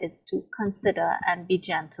from that is to consider and be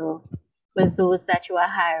gentle with those that you are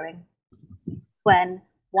hiring.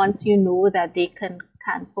 Once you know that they can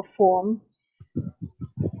perform,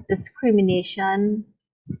 discrimination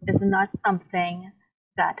is not something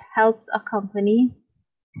that helps a company.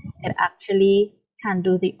 It actually can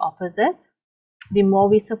do the opposite. The more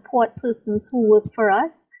we support persons who work for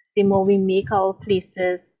us, the more we make our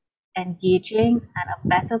places engaging and a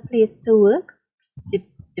better place to work,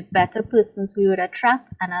 the better persons we would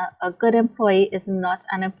attract. And a good employee is not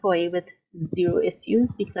an employee with zero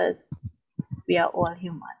issues, because we are all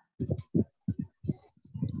human.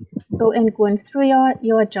 So in going through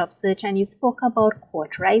your job search, and you spoke about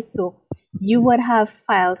court, right? So you would have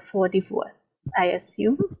filed for divorce, I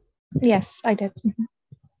assume? Yes, I did.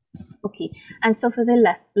 Okay. And so for the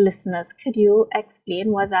listeners, could you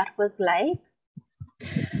explain what that was like?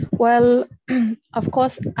 Well, of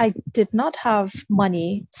course, I did not have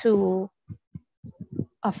money to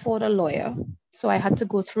afford a lawyer, so I had to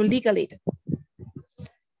go through legal aid.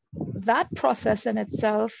 That process in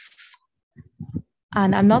itself,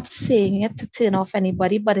 and I'm not saying it to turn off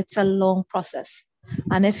anybody, but it's a long process.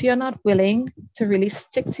 And if you're not willing to really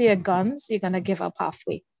stick to your guns, you're going to give up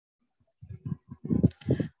halfway.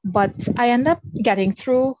 But I ended up getting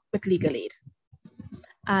through with legal aid.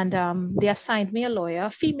 And they assigned me a lawyer, a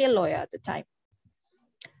female lawyer at the time.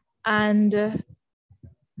 And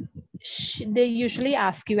they usually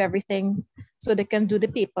ask you everything so they can do the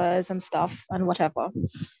papers and stuff and whatever.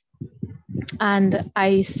 And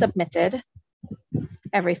I submitted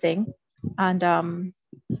everything, and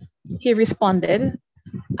he responded,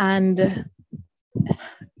 and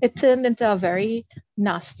it turned into a very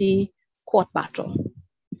nasty court battle,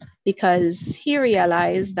 because he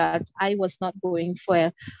realized that I was not going for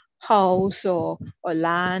a house or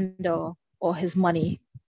land or his money.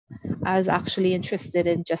 I was actually interested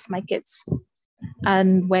in just my kids.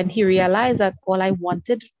 And when he realized that all I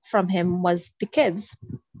wanted from him was the kids,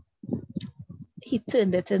 he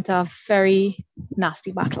turned it into a very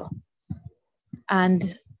nasty battle.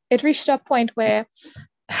 And it reached a point where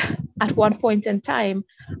at one point in time,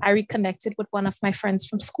 I reconnected with one of my friends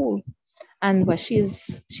from school. And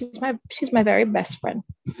she's my very best friend.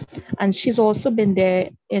 And she's also been there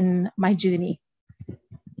in my journey.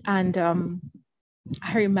 And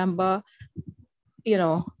I remember,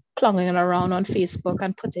 clunging around on Facebook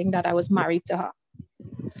and putting that I was married to her.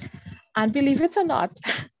 And believe it or not,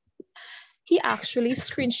 he actually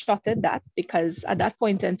screenshotted that, because at that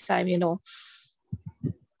point in time, he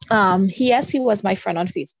was my friend on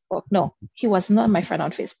Facebook. No, he was not my friend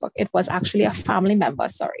on Facebook. It was actually a family member,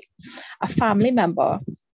 A family member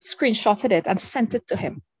screenshotted it and sent it to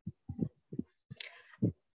him.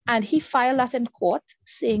 And he filed that in court,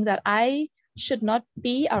 saying that I should not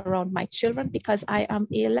be around my children because I am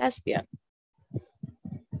a lesbian.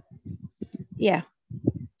 Yeah.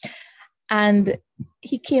 And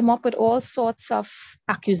he came up with all sorts of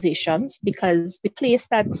accusations, because the place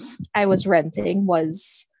that I was renting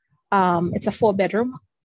was, it's a 4-bedroom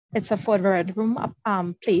It's a 4-bedroom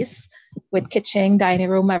place with kitchen, dining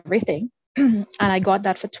room, everything. And I got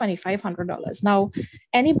that for $2,500. Now,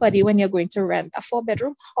 anybody, when you're going to rent a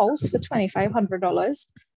 4-bedroom house for $2,500,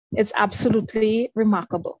 it's absolutely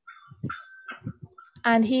remarkable.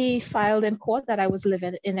 And he filed in court that I was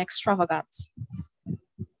living in extravagance.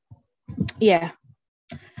 Yeah.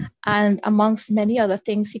 And amongst many other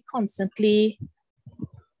things, he constantly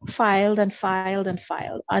filed and filed and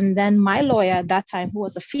filed. And then my lawyer at that time, who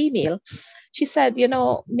was a female, she said,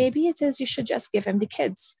 maybe it is you should just give him the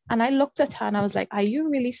kids. And I looked at her and I was like, are you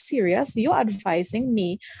really serious? You're advising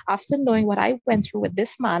me after knowing what I went through with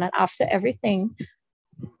this man and after everything,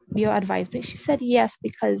 you advised me? She said, yes,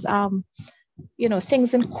 because,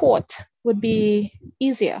 things in court would be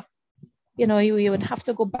easier. You would have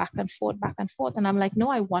to go back and forth. And I'm like, no,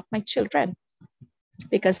 I want my children.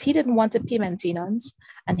 Because he didn't want to pay maintenance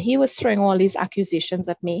and he was throwing all these accusations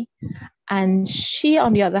at me. And she,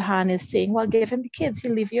 on the other hand, is saying, well, give him the kids,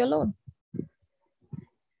 he'll leave you alone.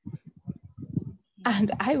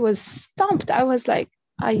 And I was stumped. I was like,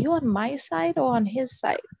 are you on my side or on his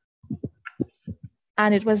side?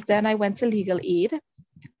 And it was then I went to legal aid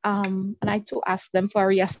and I to ask them for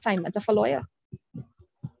a reassignment of a lawyer.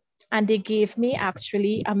 And they gave me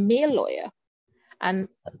actually a male lawyer. And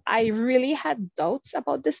I really had doubts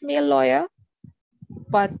about this male lawyer,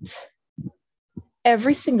 but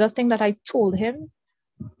every single thing that I told him,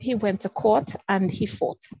 he went to court and he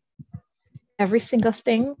fought. Every single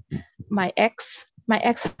thing. My ex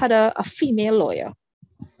had a female lawyer,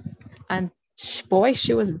 and boy,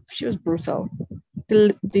 she was brutal.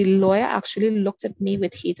 The lawyer actually looked at me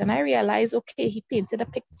with hate, and I realized, okay, he painted a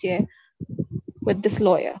picture with this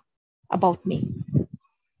lawyer about me.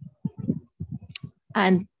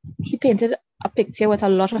 And he painted a picture with a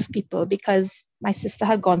lot of people because my sister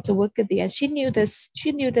had gone to work a day and she knew this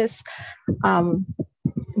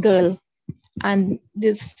girl, and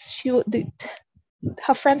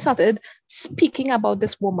her friends started speaking about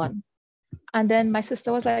this woman. And then my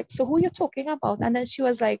sister was like, so who are you talking about? And then she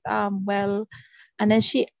was like, well, and then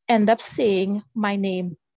she ended up saying my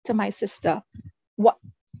name to my sister. What?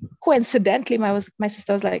 Coincidentally, my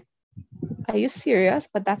sister was like, are you serious?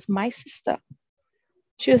 But that's my sister.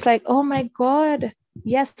 She was like, oh my God,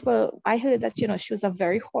 yes, well, I heard that, she was a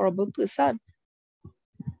very horrible person.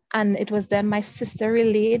 And it was then my sister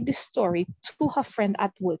relayed the story to her friend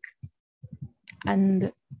at work.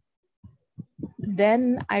 And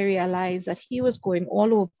then I realized that he was going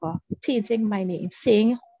all over, tainting my name,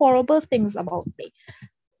 saying horrible things about me.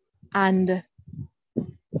 And,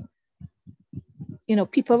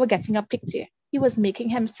 people were getting a picture. He was making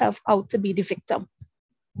himself out to be the victim.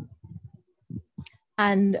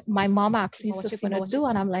 And my mom asked me, what you're going to do?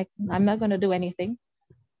 And I'm like, I'm not going to do anything.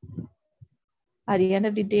 At the end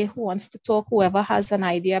of the day, who wants to talk, whoever has an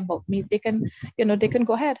idea about me, they can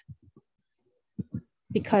go ahead.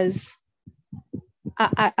 Because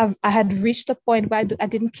I had reached a point where I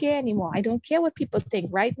didn't care anymore. I don't care what people think.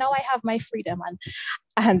 Right now, I have my freedom.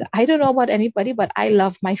 And I don't know about anybody, but I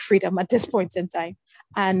love my freedom at this point in time.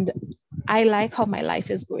 And I like how my life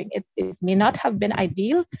is going. It may not have been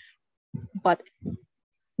ideal, but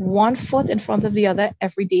one foot in front of the other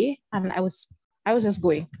every day. And I was just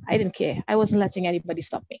going. I didn't care. I wasn't letting anybody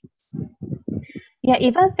stop me. Yeah,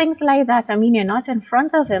 even things like that. I mean, you're not in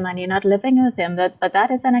front of him and you're not living with him, but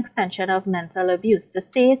that is an extension of mental abuse. To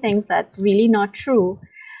say things that really not true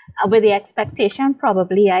with the expectation,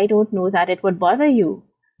 probably, I don't know, that it would bother you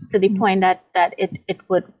to the point that it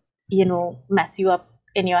would, mess you up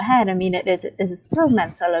in your head. I mean, it is still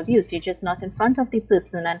mental abuse. You're just not in front of the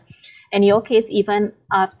person. And in your case, even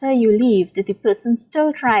after you leave, did the person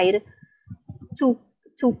still tried to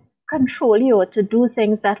control you or to do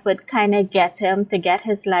things that would kind of get him to get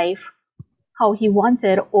his life how he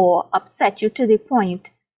wanted, or upset you to the point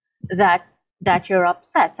that you're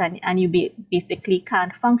upset and you basically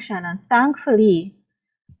can't function? And thankfully,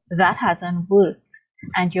 that hasn't worked.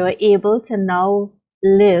 And you're able to now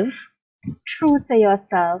live true to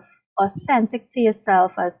yourself, authentic to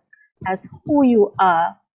yourself as who you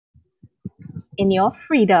are, in your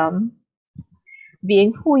freedom,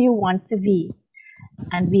 being who you want to be,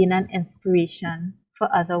 and being an inspiration for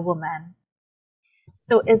other women.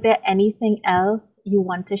 So is there anything else you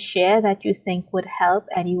want to share that you think would help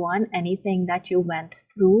anyone? Anything that you went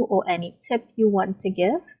through, or any tip you want to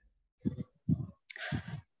give?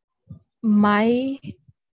 My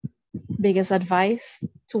biggest advice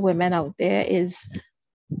to women out there is,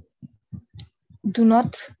 do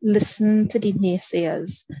not listen to the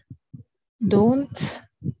naysayers. Don't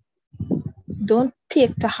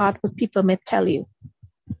take to heart what people may tell you.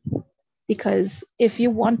 Because if you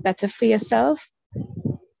want better for yourself,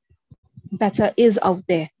 better is out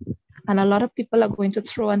there. And a lot of people are going to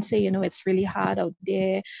throw and say, it's really hard out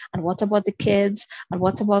there. And what about the kids? And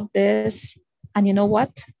what about this? And you know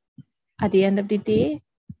what? At the end of the day,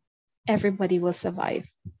 everybody will survive.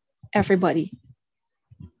 Everybody.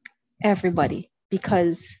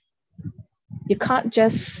 Because you can't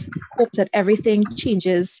just hope that everything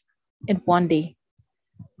changes in one day.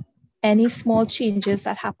 Any small changes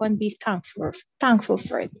that happen, be thankful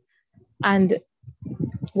for it. And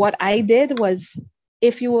what I did was,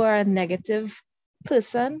 if you were a negative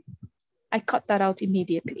person, I cut that out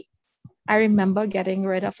immediately. I remember getting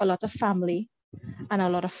rid of a lot of family and a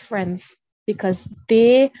lot of friends because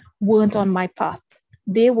they weren't on my path.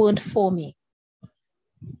 They weren't for me.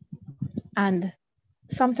 And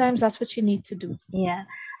sometimes that's what you need to do. Yeah.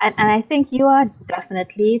 And I think you are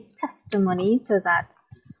definitely testimony to that.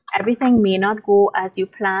 Everything may not go as you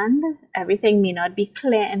planned. Everything may not be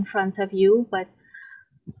clear in front of you, but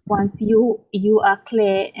once you are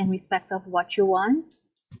clear in respect of what you want,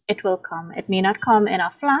 it will come. It may not come in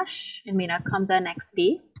a flash. It may not come the next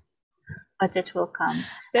day, but it will come.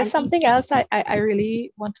 There's something else I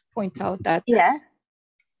really want to point out, that yes,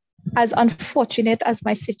 as unfortunate as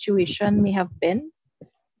my situation may have been,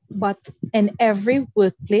 but in every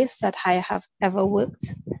workplace that I have ever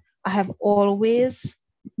worked, I have always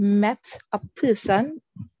met a person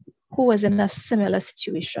who was in a similar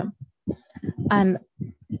situation. And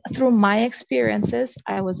through my experiences,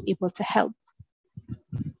 I was able to help.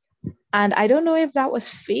 And I don't know if that was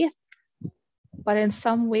faith, but in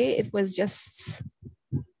some way it was just,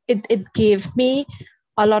 it gave me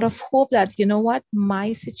a lot of hope that, you know what,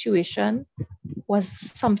 my situation was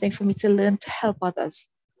something for me to learn to help others.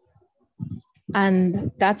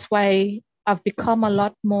 And that's why I've become a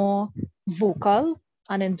lot more vocal.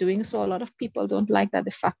 And in doing so, a lot of people don't like that,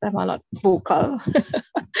 the fact that I'm a lot vocal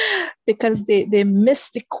because they miss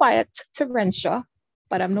the quiet Terentia,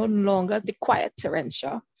 but I'm no longer the quiet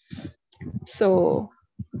Terentia. So,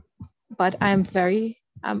 but I'm very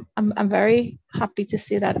happy to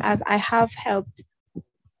say that I have helped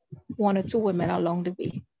one or two women along the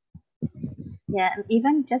way. Yeah, and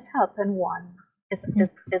even just helping one is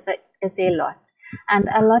a lot. And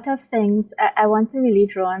a lot of things, I want to really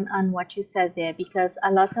draw on what you said there, because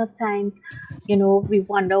a lot of times, we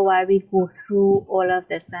wonder why we go through all of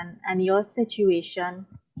this, and your situation,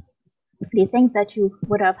 the things that you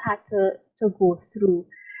would have had to go through.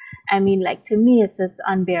 I mean, like, to me, it is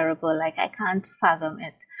unbearable. Like, I can't fathom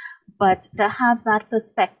it. But to have that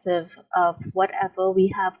perspective of whatever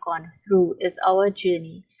we have gone through is our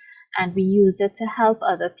journey, and we use it to help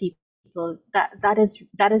other people, that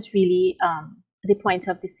is really the point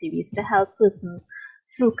of the series, to help persons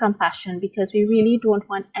through compassion, because we really don't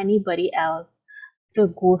want anybody else to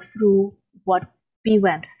go through what we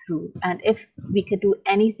went through. And if we could do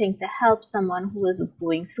anything to help someone who is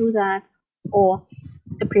going through that, or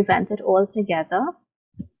to prevent it altogether,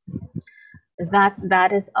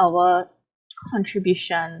 that is our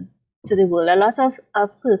contribution to the world. A lot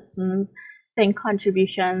of persons think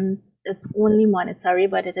contributions is only monetary,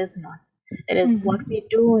 but it is not. It is what we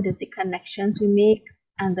do, it is the connections we make,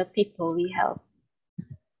 and the people we help.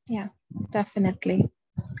 Yeah, definitely.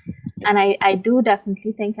 And I do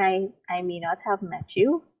definitely think I may not have met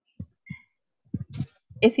you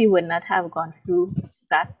if you would not have gone through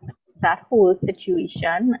that whole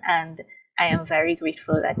situation. And I am very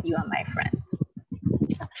grateful that you are my friend.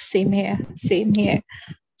 Same here.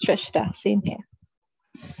 Sreshtha, same here.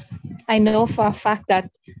 I know for a fact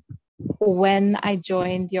that when I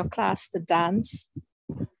joined your class to dance,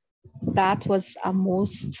 that was a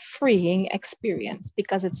most freeing experience,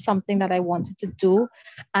 because it's something that I wanted to do.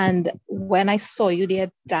 And when I saw you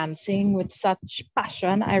there dancing with such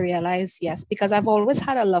passion, I realized, yes, because I've always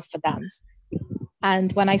had a love for dance.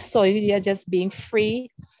 And when I saw you there just being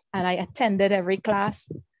free, and I attended every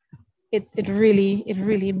class, it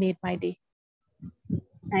really made my day.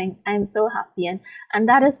 I'm so happy, and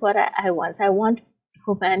that is what I want. I want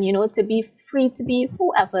women, to be free to be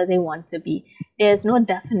whoever they want to be. There's no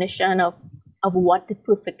definition of what the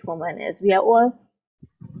perfect woman is. We are all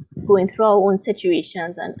going through our own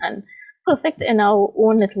situations and perfect in our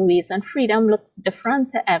own little ways, and freedom looks different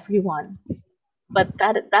to everyone. But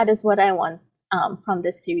that is what I want from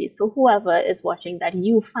this series, for whoever is watching, that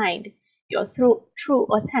you find your true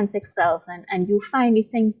authentic self, and you find the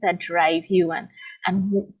things that drive you and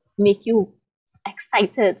make you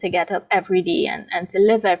excited to get up every day and to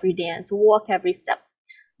live every day and to walk every step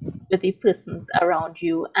with the persons around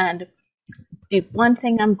you. And the one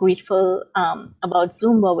thing I'm grateful about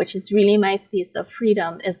Zumba, which is really my space of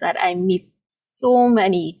freedom, is that I meet so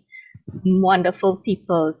many wonderful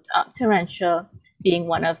people, Terentia being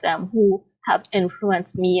one of them, who have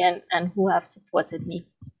influenced me and who have supported me.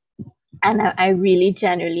 And I really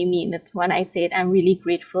genuinely mean it when I say it. I'm really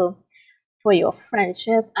grateful for your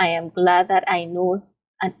friendship. I am glad that I know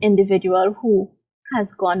an individual who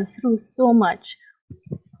has gone through so much,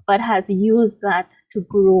 but has used that to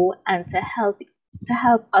grow and to help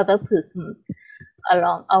other persons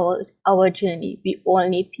along our journey. We all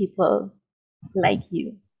need people like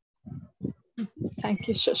you. Thank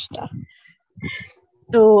you, Sreshtha.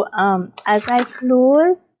 So as I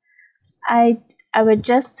close, I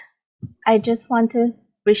just want to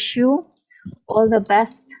wish you all the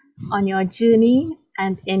best on your journey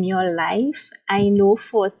and in your life. I know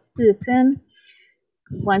for certain,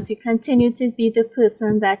 once you continue to be the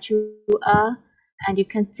person that you are and you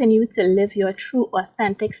continue to live your true,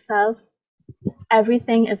 authentic self,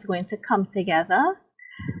 everything is going to come together,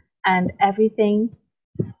 and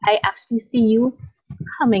I actually see you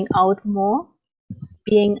coming out more,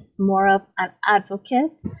 being more of an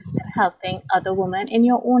advocate and helping other women in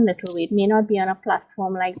your own little way. It may not be on a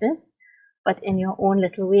platform like this, but in your own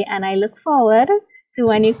little way. And I look forward to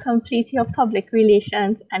when you complete your public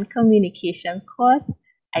relations and communication course.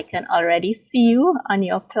 I can already see you on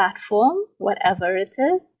your platform, whatever it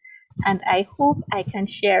is, and I hope I can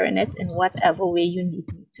share in it in whatever way you need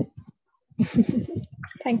me to.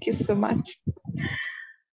 Thank you so much.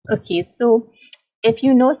 Okay, so if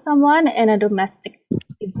you know someone in a domestic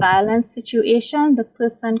violence situation, the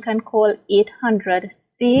person can call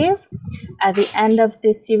 800-SAVE. At the end of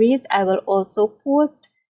this series, I will also post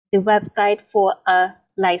the website for a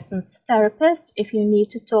licensed therapist. If you need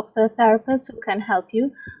to talk to a therapist who can help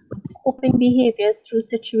you with coping behaviors through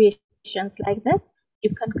situations like this, you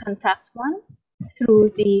can contact one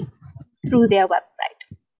through their website.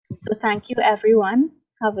 So thank you, everyone.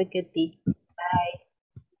 Have a good day. Bye.